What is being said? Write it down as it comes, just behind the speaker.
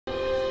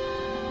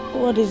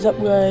What is up,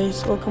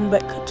 guys? Welcome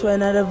back to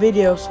another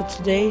video. So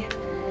today,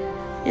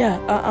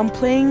 I'm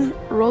playing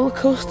Roller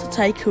Coaster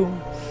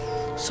Tycoon.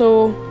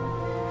 So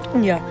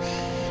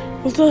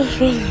what the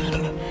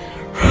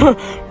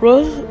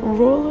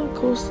Roller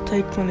Coaster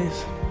Tycoon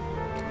is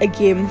a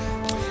game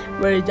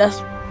where you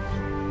just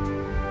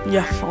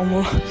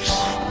almost.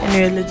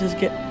 Anyway, let's just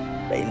get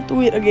right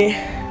into it. Okay,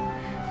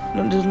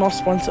 no, this is not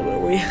sponsored by the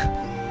way,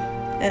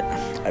 and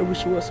I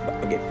wish it was, but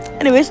okay.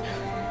 Anyways,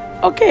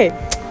 okay.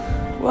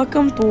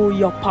 Welcome to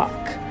your park.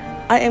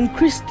 I am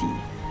Christy.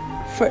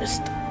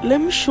 First,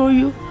 let me show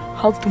you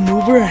how to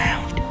move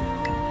around.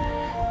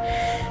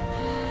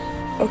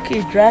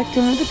 Okay, drag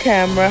to move the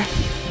camera.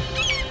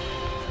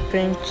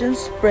 Pinch and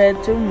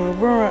spread to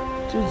move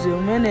around, to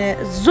zoom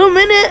in,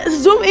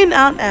 zoom in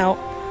and out.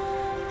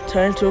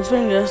 Turn two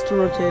fingers to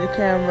rotate the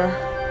camera.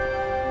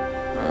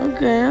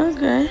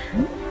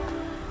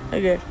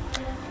 Okay.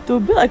 To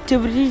build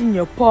activities in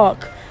your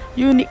park,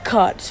 you need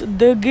cards.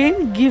 The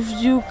game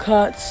gives you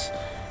cards.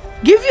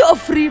 Give you a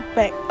free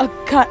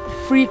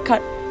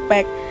card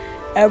pack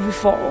every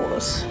 4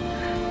 hours.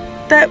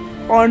 Tap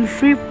on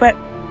free pack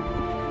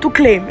to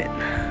claim it.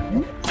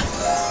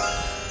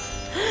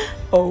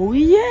 Oh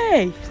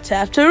yay!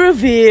 Tap to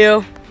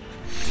reveal.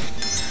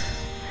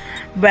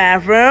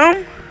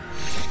 Bathroom.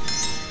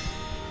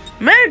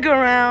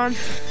 Merry-go-round.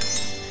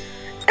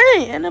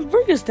 Hey, and a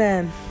burger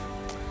stand.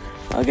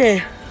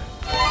 Okay.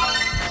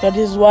 So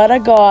this is what I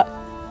got.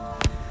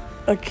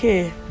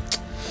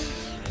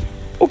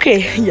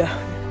 Okay,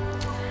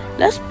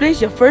 let's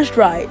place your first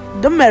ride,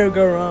 the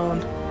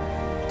merry-go-round.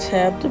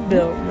 Tap the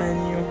build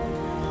menu.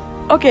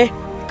 Okay,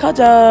 cards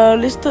are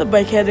listed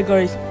by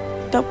categories.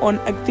 Tap on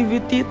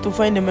activity to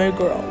find the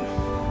merry-go-round.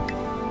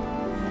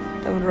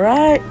 Tap on the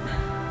right.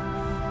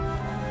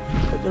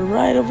 Put the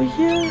ride over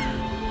here.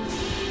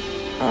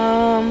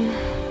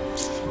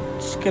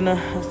 Just gonna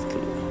have to,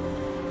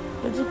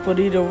 let's just put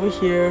it over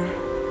here.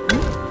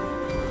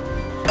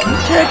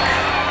 Check.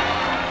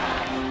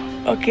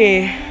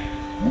 Okay.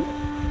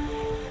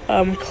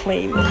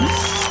 Claim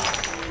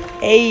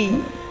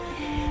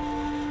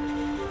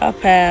a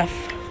path.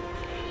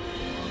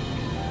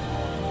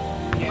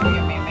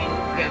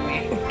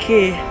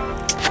 Okay.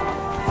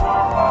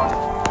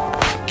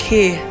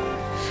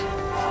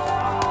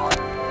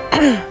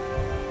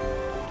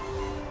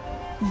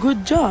 Good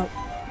job.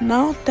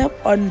 Now tap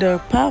on the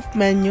path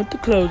menu to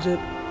close it.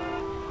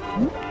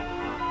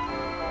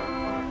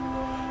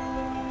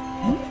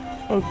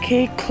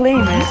 Okay,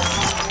 claim it.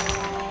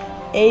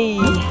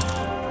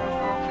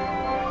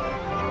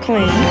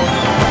 Claim.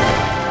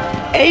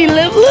 Hey,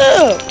 level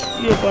up!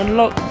 You have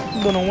unlocked.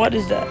 Don't know what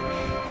is that.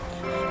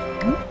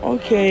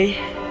 Okay.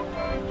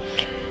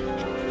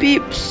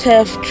 Peeps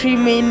have 3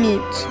 main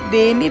needs.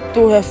 They need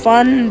to have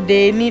fun,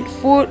 they need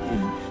food,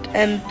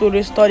 and to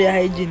restore their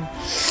hygiene.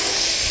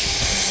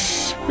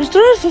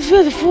 Restore to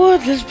fill the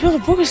food. Let's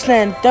build a burger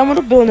stand. Down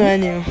the build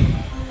menu.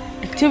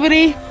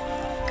 Activity,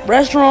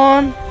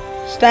 restaurant,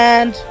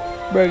 stand,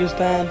 burger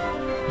stand.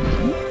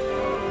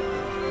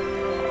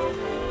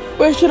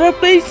 Where should I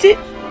place it?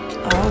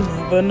 I'll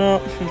never know.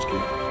 I'm just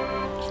kidding.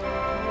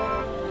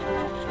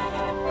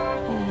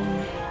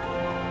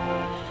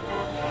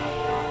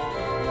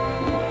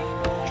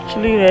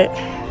 Actually, right.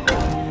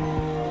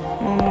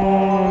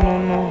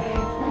 No.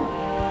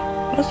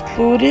 Let's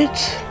put it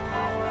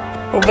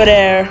over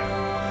there.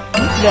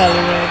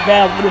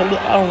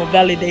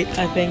 Validate,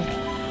 I think.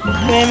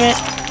 Claim it.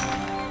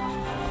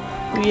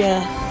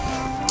 Yeah.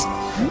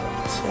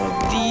 So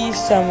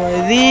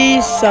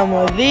some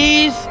of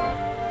these.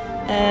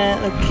 And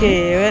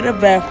okay, where the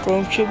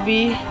bathroom should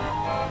be,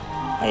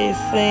 I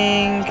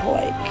think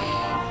like,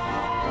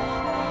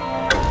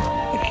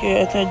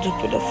 okay, I think I just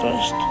put it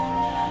first.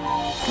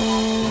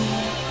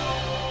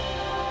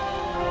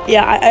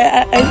 Yeah, I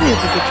think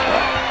it's a good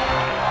spot.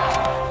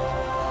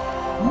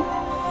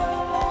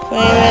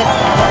 Claim it.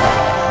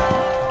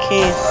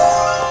 Okay,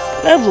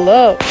 level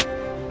up.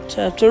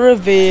 Tap to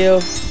reveal.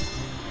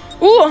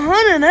 Ooh,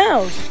 100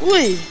 hours.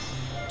 Wait,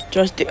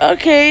 joystick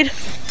arcade.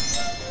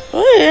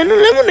 Oh, and a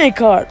lemonade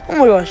card. Oh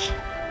my gosh.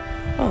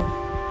 Oh.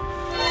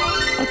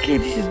 Okay,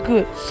 this is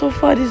good. So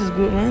far, this is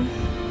good, man.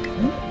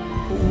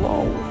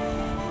 Wow.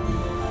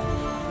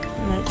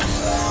 Nice.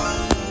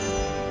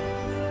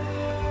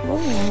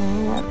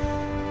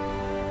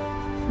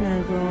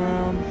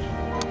 Merry-go-round.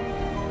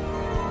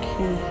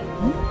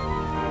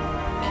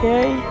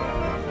 Okay.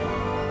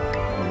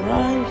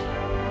 Alright.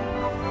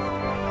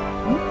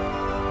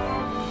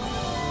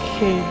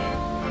 Okay.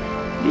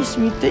 This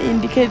meter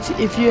indicates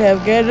if you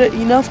have gathered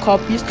enough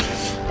copies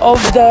of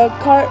the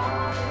card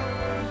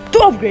to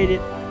upgrade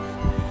it.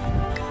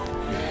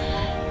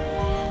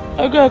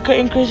 Upgrade card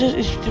increases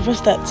its different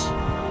stats.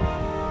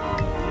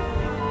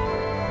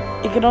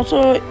 It can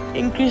also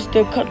increase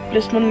the card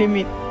placement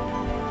limit,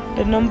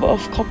 the number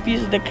of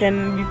copies that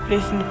can be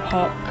placed in the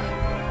park.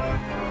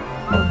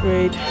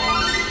 Upgrade.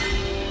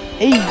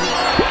 Hey!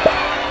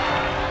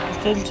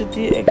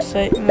 Intensity,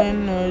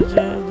 excitement, noise,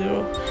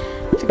 0.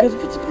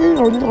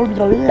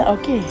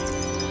 Okay.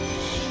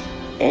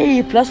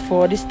 Hey, plus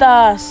 40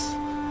 stars.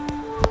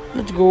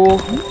 Let's go.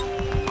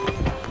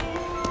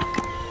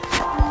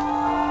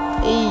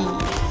 Hey.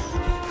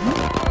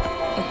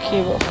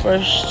 Okay, but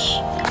first,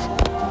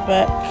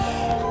 back.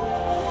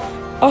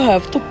 I'll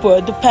have to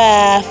put the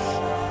path.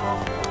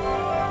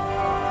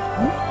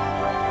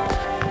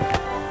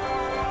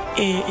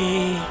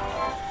 Hey.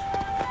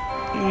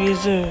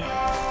 Eraser.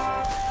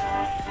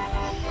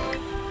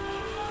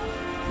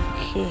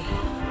 Okay.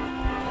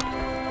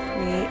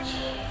 Wait.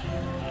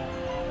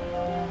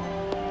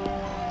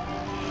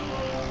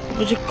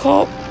 What's it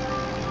called?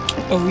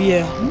 Oh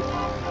yeah.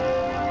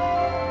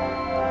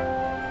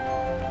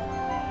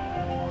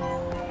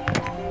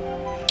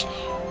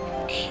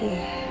 Okay.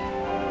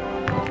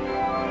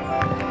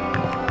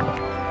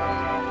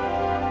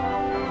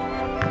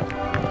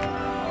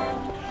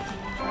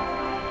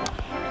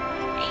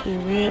 Okay,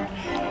 wait.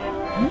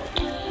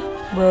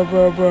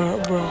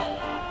 Bruh.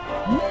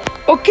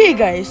 Okay,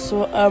 guys.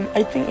 So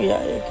I think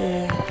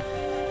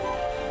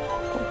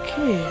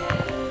okay.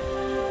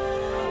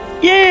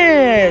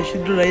 Yeah,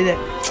 should do like that.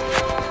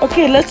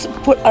 Okay, let's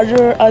put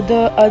other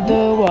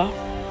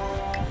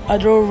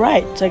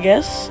rights, I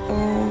guess.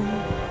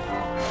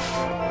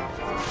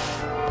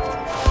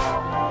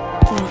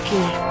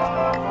 Okay.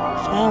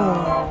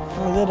 Family.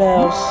 What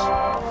else?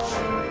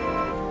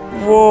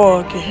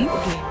 Whoa. Okay.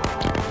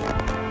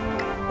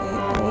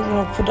 We're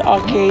gonna put the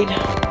arcade.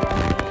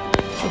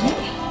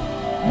 Okay.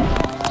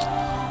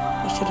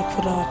 I should have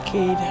put the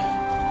arcade.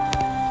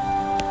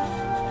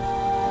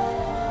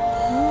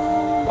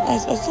 I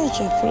thought I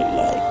should put it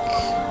like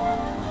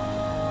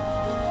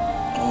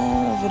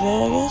over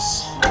there, I guess.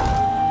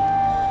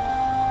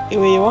 Hey,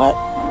 wait, what?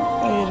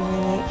 Wait a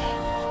minute.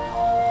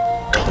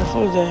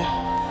 Careful there.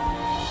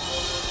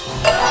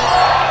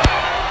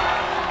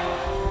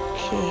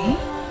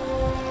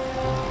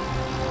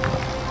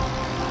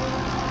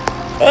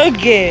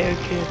 Okay.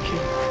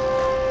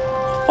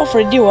 Puff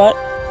ready, what?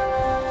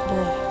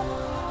 Bro.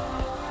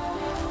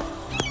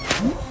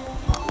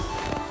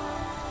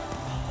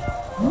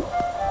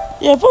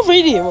 Yeah, Puff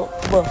ready, bro.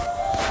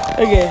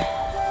 Okay.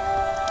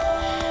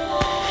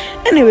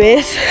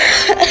 Anyways.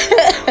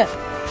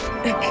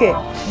 Okay.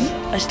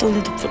 I still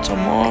need to put some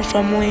more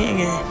family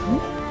again.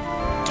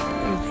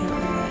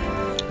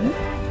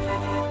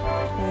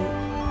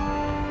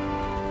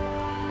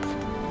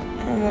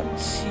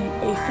 Let's see,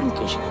 I think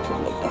I should put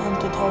like the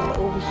haunted house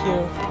over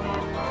here.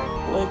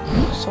 Like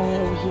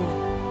somewhere over here.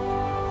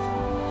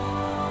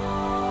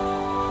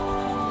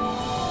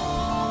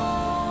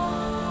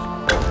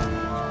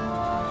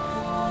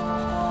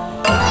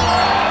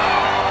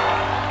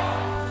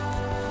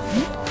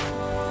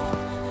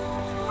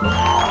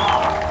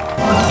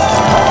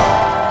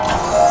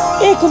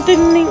 Yeah,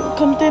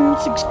 containing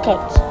 6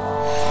 cuts.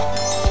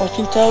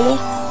 Fortune teller,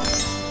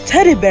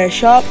 teddy bear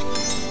shop,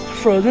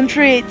 frozen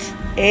treats.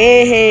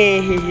 Hey.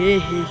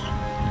 This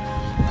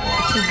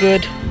is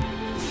good.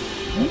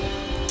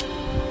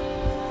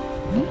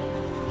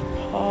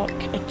 Park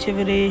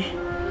activity.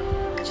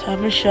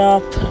 Time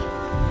shop.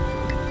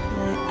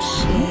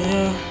 Next,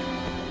 yeah.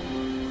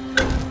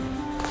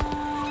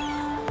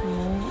 I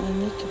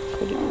need to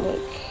put it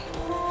like.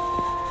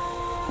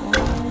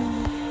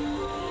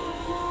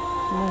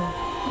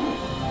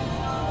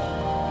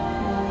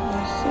 I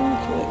think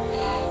like.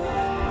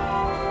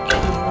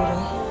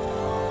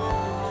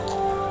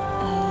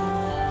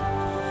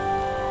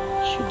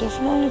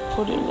 Definitely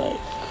put it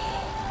like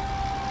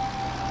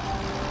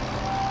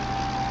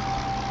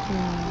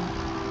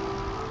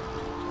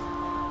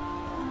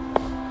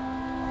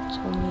it's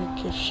only a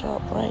gift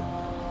shop, right?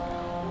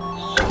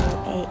 So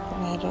I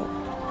made up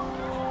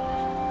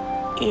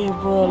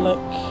bro, like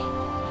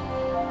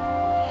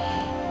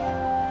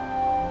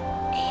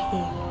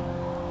okay.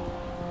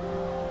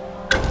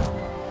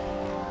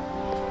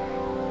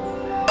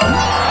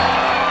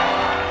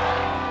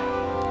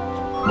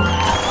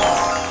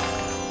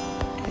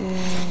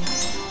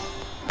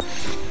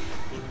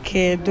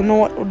 Okay, don't know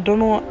what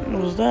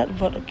was that,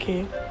 but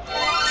okay.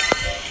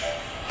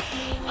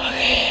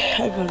 Okay,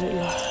 I got it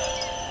now.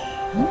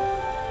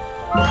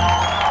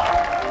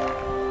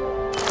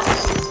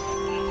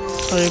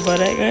 Sorry about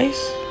that, guys.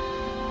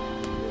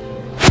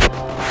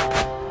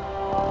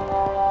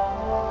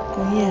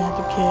 Oh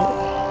yeah, okay.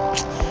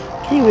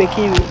 Can you wait?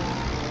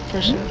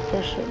 Person.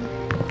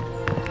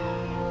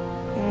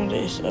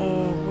 There's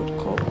what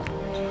called?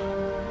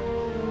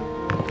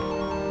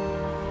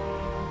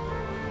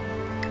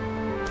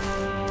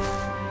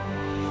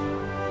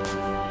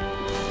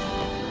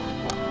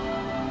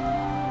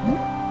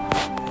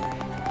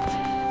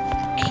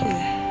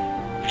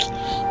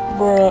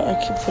 Bro, I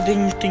keep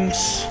putting things.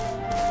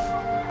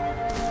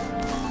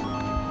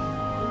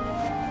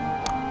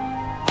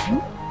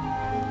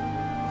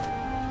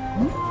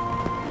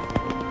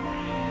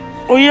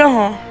 Oh yeah,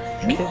 huh?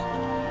 Okay.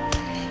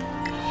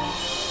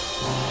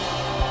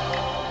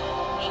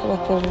 Shall I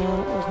put it on?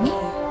 Okay.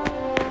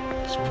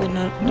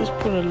 Let's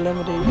put a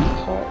lemonade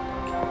cart.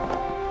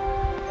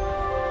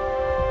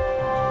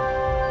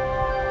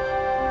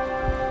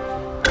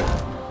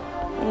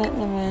 Alright,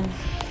 my man.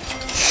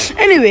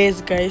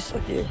 Anyways, guys,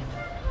 okay.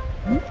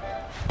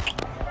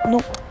 No.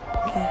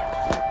 Okay.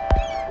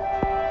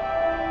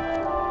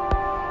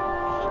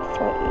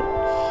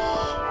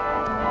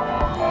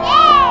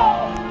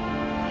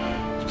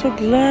 So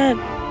glad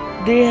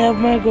they have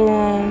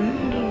macaron.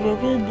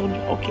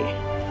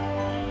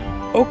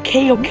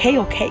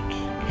 Okay.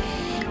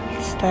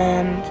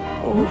 Stand.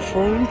 Oh,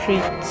 frozen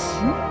treats.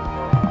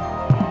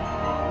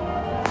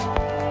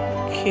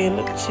 Okay,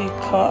 let's see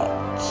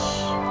cards.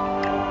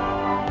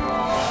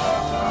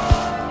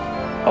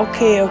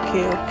 Okay.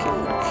 Okay,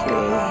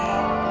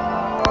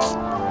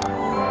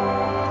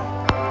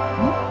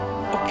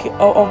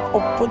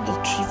 I'll put the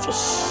tree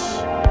first.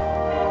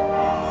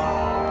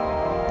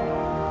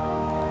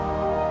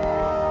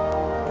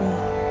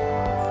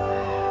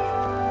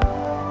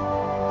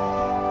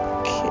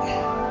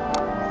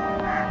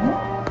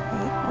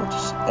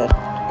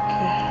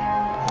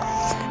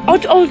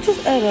 I'll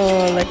just add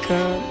like a,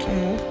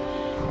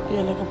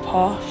 like a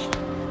path.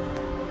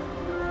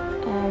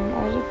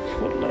 I'll just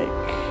put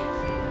like,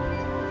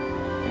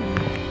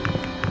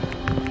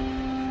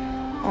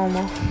 I don't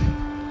know.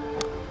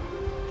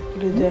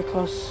 Put it there,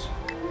 cause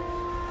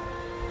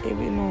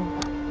maybe no.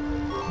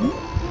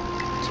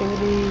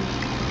 Activity,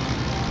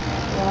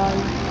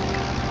 like,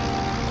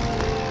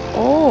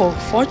 oh,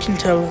 fortune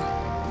teller.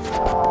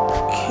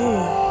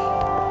 Okay.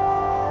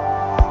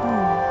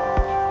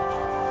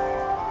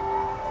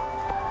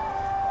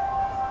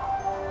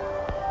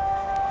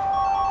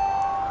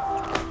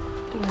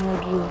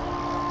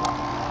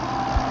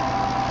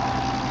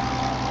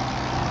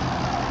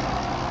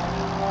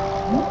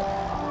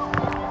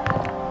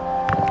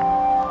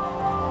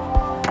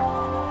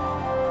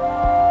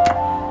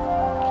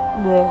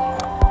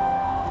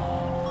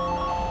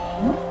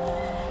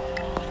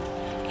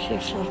 Okay,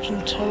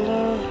 fortune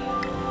teller.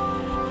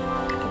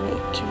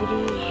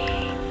 Activity.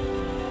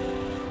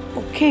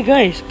 Okay,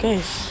 guys.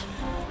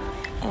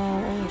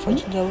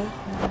 Fortune teller.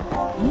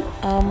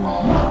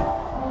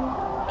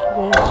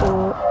 Okay, so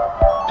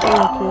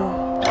okay.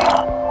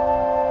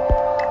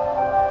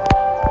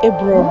 Hey,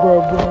 bro.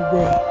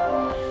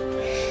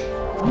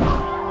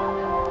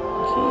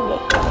 See,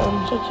 like, I'm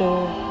such a.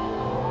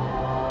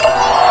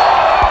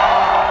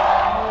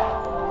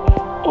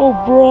 Oh,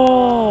 bro.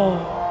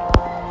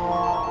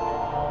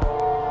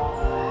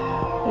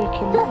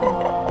 Okay,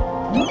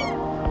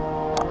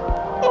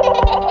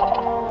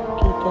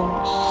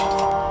 thanks.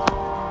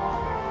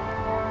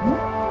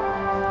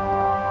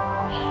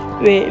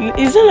 Wait,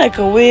 is there like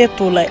a way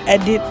to like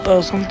edit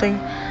or something?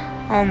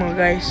 I don't know,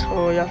 guys.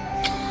 Oh yeah.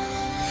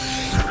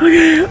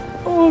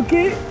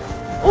 Okay.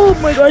 Oh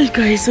my gosh,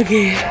 guys.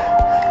 Okay.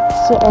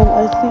 So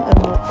I think I'm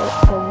gonna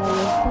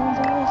restaurant,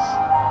 guys.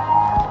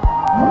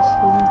 This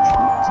really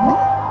treats me.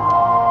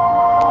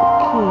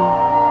 Okay.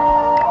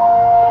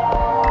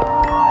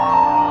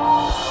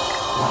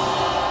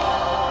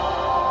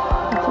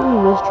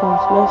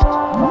 Restaurants left,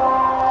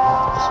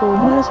 so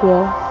might as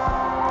well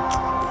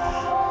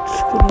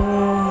just gonna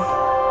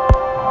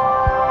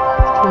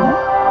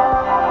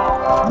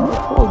put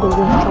all the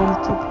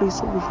restaurants to place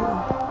over here.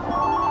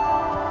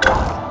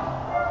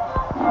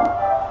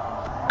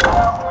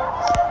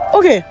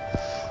 Okay,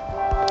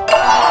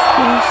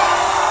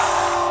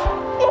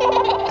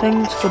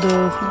 thanks for the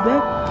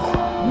feedback.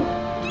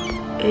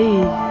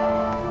 Hey.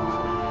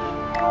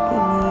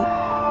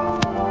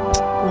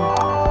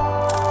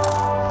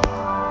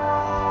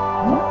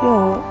 Yo,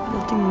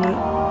 nothing right.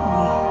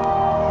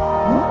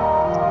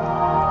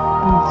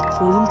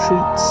 Frozen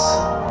treats.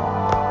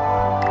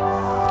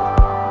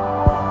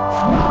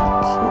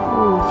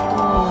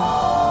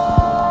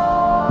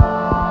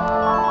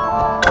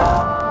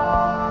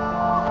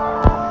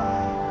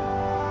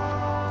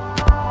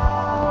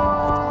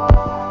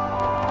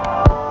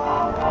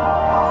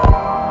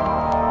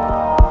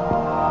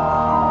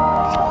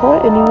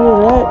 Quite anyway,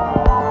 right?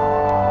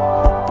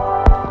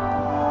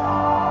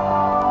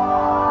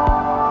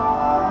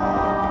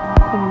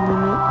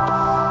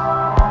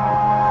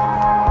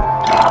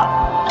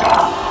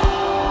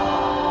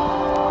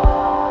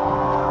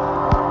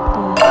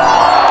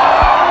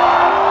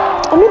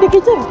 I'm in the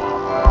kitchen.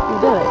 You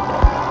do it.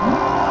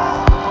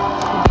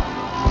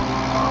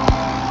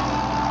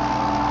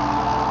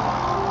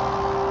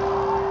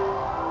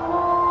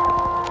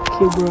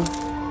 Okay, bro.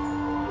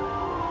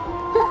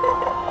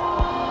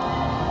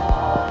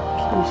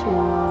 Okay, so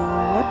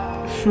what?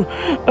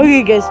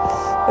 Okay, guys.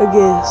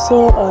 Okay, so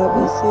I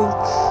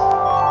think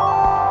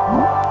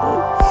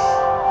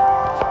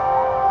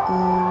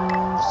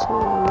so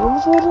what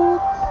was it?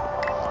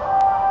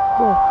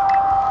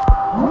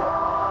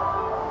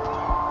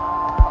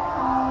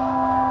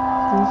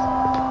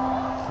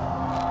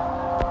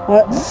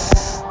 What?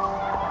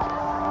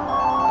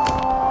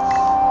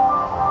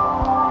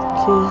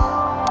 Okay.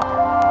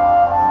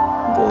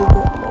 They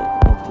got like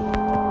nothing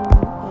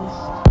else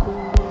to do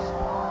with this.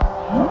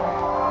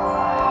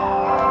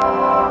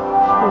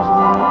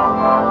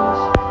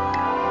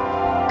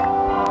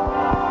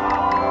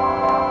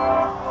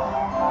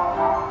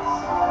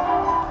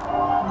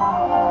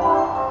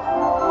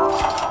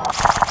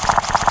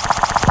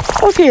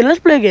 Okay, let's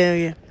play a game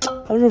again.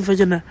 don't know if I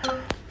can.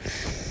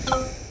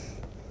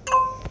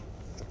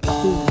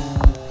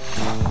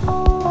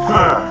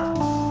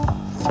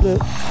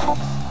 Flip.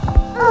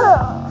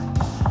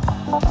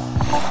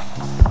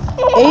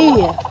 Hey.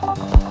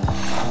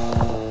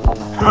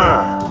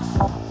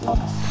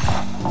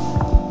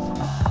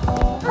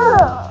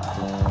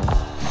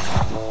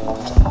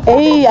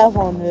 Hey, I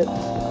found it.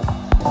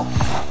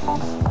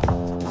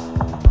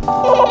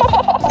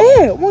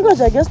 Hey, oh my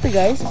gosh, I guessed it,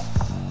 guys.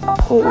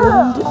 Wait,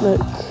 wasn't it like...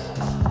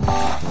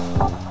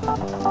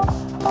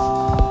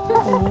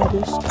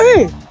 this?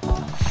 Hey!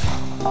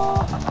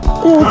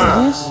 Hey, what's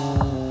this?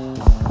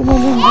 Come on,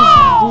 this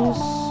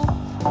is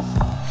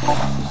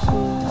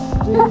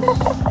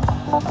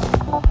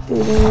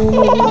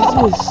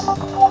this.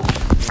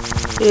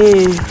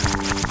 Hey,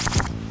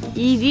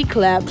 ED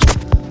claps.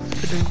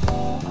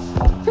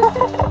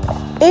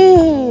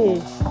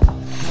 Hey!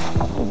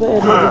 I better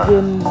do it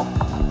again.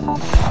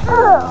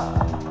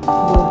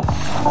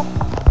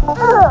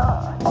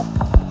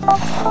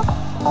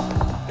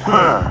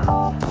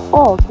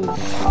 Oh, okay.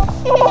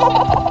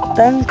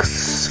 Thanks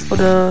for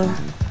the...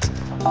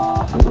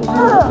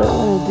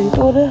 These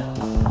order?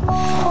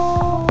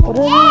 What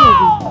are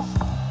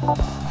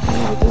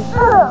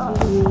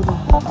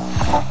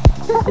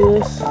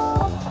this?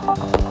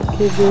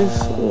 Okay, this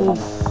is...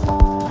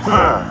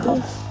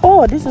 this.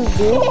 Oh, this is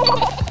this.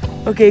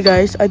 Okay,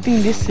 guys, I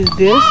think this is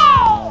this.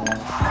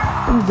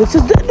 And this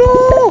is the...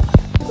 No!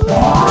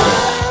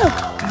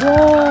 No!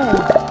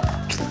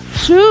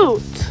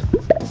 Shoot!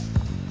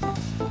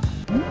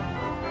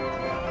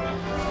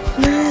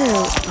 No.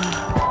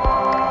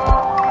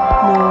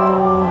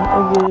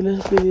 Okay,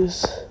 let's play this.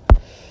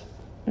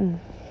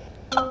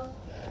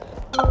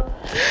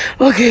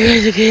 Okay,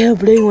 guys, okay, I'm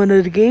playing one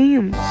of the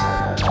games.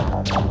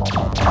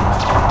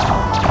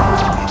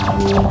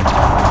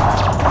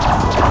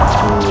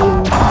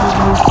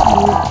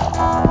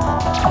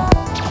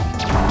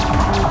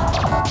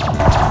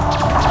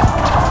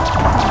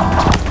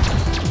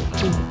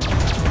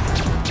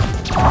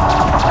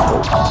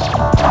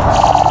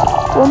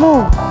 Oh no!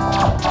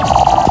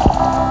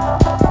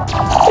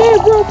 Hey,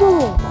 bro!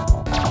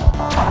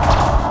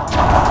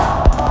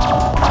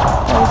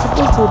 I was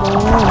supposed to do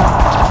that.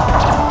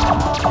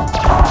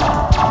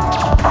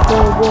 Go.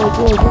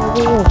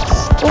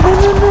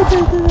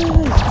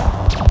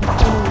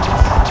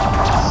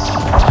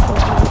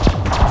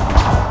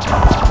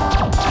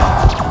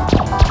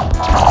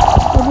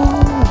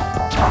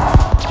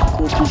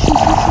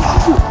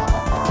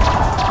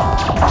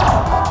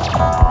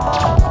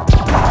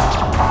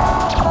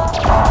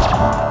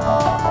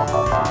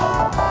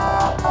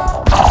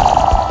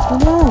 Oh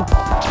no.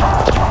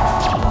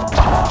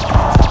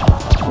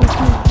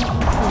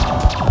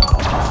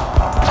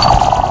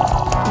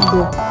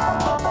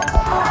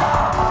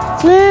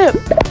 Flip!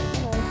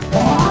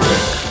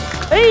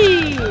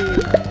 Hey!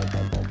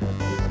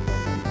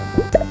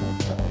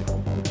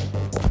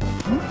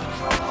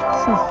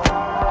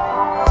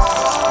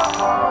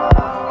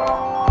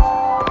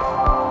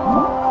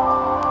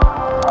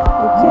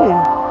 Okay.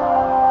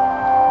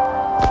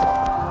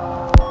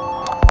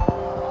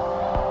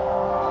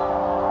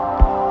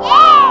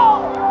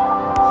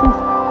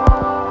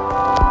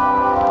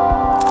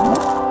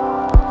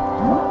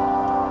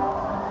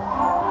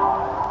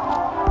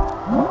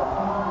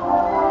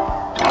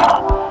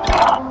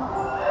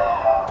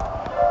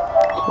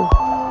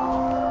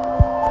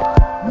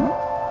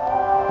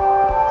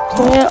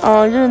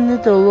 Okay, you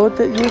need to load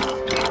it.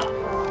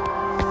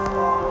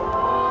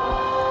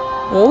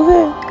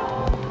 Okay.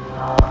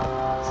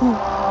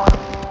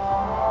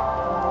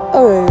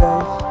 Okay,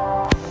 guys.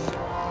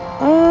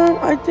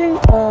 I think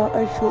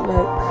I should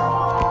like.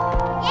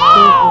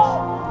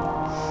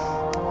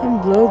 I'm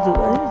bloated. I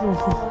don't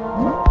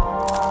know.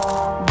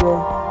 Bro.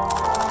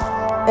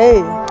 Hey.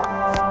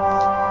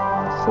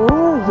 So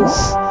what is this?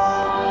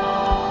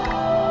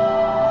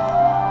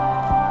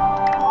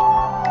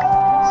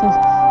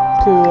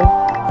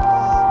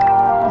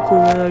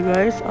 Okay,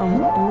 guys, okay.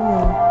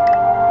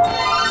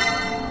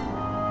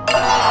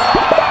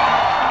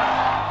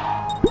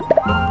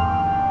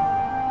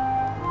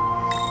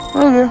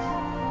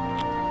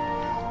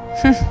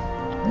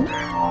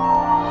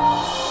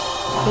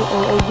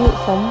 I'll get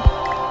some.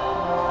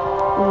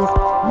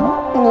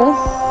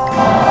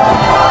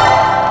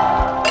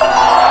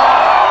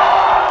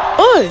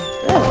 Oi!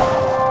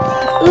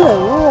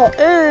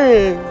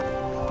 Hey!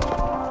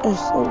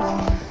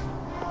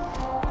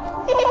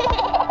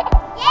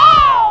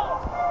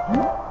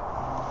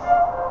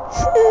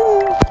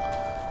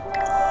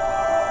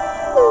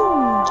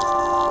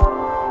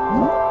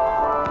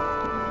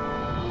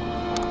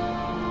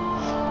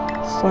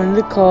 Find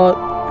the card.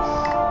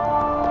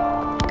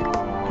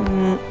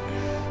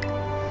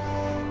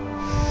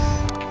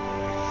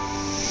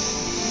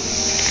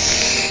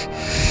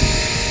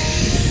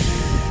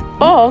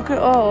 Oh, okay.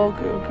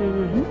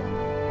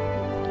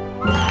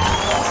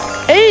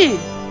 Hey!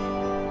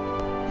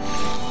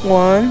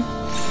 One.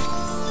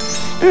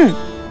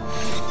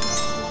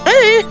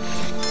 Hey!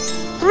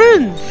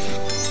 Friend!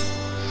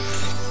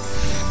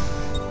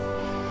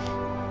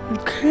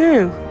 Okay.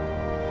 Okay.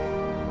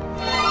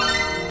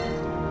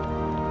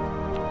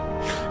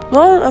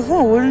 Well, I found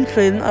a wooden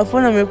train. I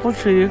found a maple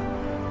tree.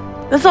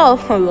 That's all.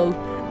 Hello.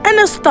 And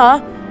a star.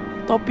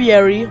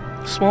 Topiary.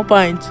 Small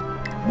pines.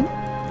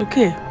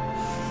 Okay.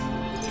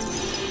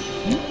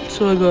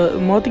 So I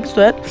got more things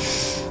to add.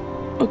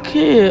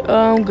 Okay,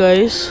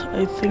 guys,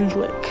 I think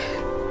like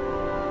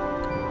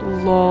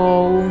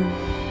lol.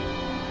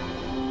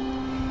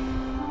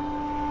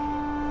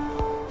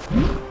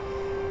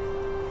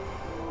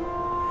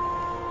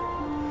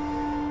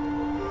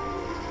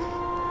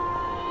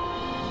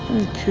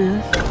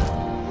 Okay.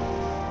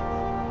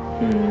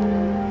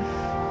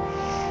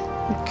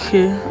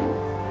 Okay.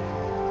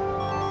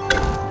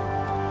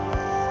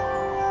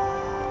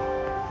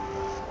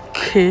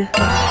 Okay.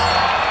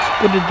 Let's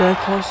put the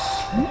dark house.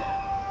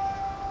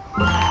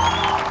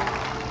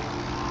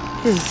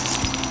 Okay.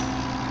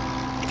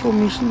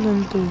 Formation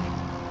center.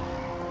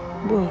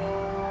 Bro.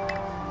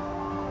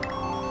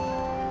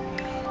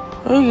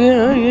 Okay.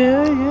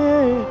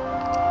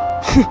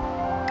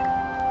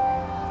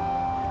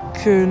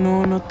 Okay, no,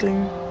 nothing.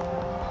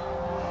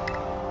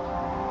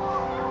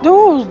 Then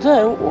what was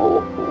that?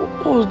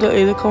 What was that?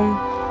 They come,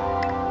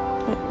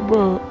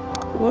 bro.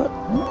 What?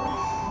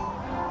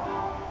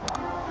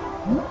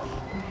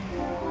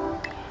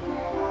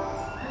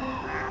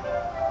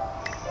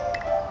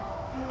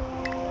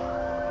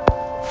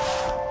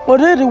 Oh,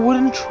 there's a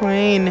wooden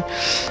train.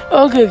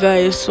 Okay,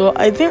 guys. So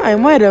I think I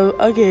might have.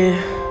 Okay.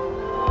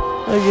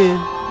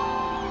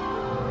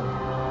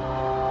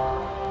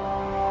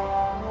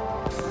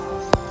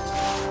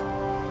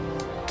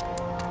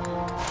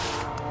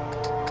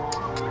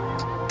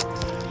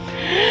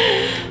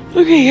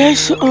 Okay, guys.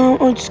 So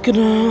I'm just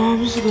gonna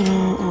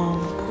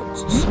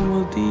put some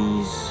of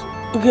these.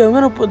 Okay, I'm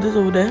gonna put this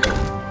over there.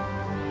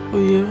 Oh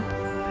yeah.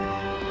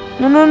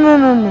 No.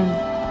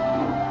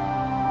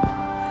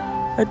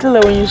 I tell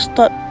you when you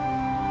start.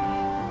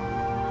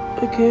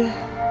 Okay.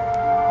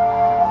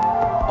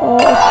 Oh,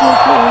 okay. I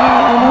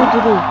know what to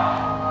do.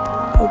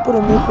 I'll put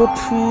a maple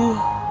tree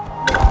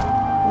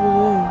over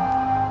there.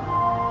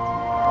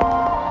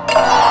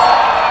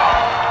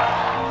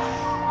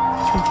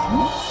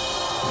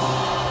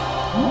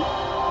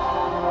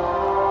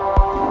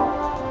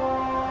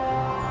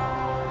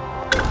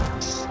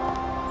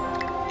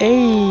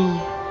 Hey.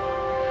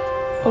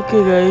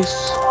 Okay, guys.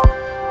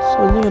 So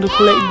I'm gonna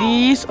collect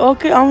these.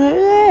 Okay, I'm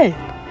here.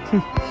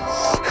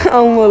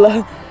 I'm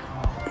like.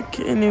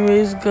 Okay,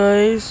 anyways,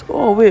 guys.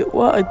 Oh wait,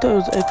 what? I thought it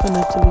was icon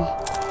actually.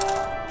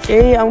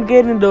 Hey, I'm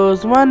getting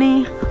those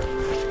money,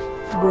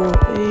 bro.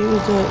 Hey,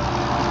 what's that?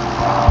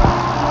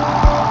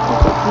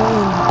 What's that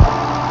playing?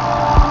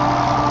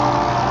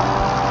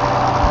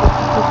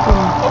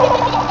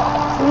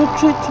 So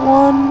treat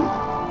one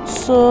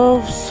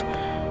serves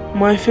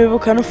my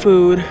favorite kind of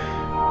food.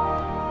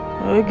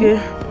 Okay.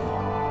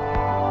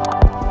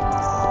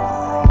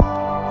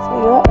 So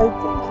yeah, I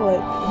think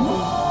like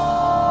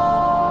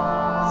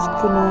it's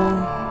gonna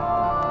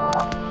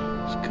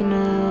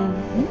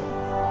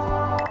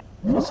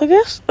yes, I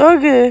guess.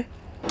 Okay.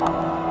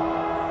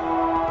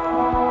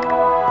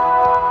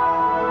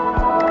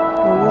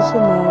 Oh, this is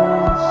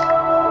nice.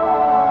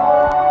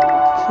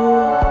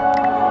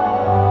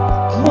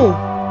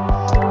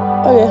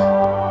 Okay.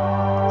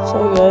 So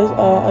guys, I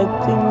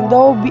think that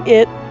will be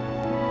it.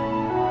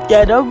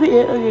 Yeah, that will be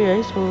it. Okay,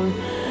 guys. So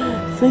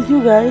thank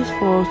you guys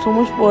for so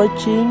much for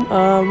watching. If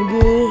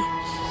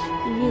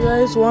you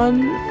guys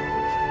want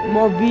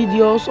more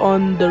videos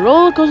on the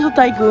roller coaster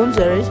tycoon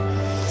series,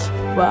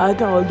 but I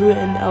think I'll do it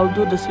and I'll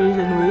do the series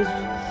anyways.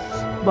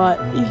 But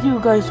if you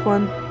guys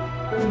want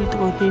me to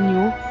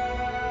continue,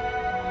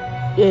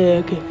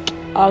 yeah, okay.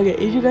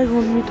 If you guys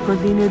want me to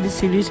continue this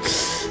series,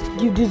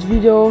 give this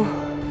video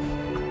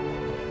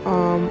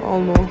I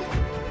don't know,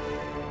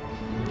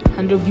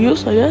 100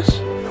 views, I guess.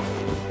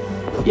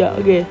 Yeah,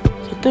 okay.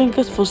 So thank you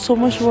guys for so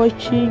much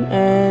watching,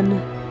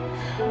 and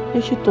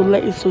make sure to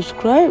like and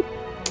subscribe.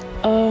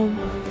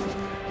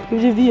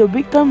 Give the video a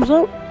big thumbs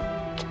up,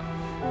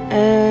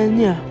 and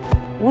yeah,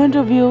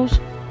 100 views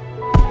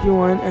if you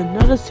want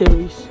another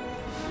series.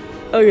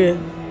 Okay,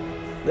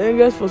 thank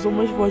you guys for so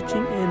much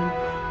watching, and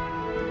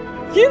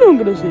you know what I'm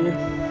gonna say.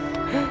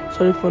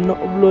 Sorry for not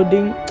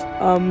uploading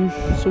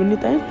so many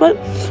times, but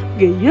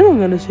okay, you know what I'm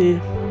gonna say.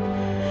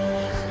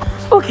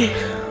 Okay,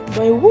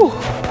 bye. Woo.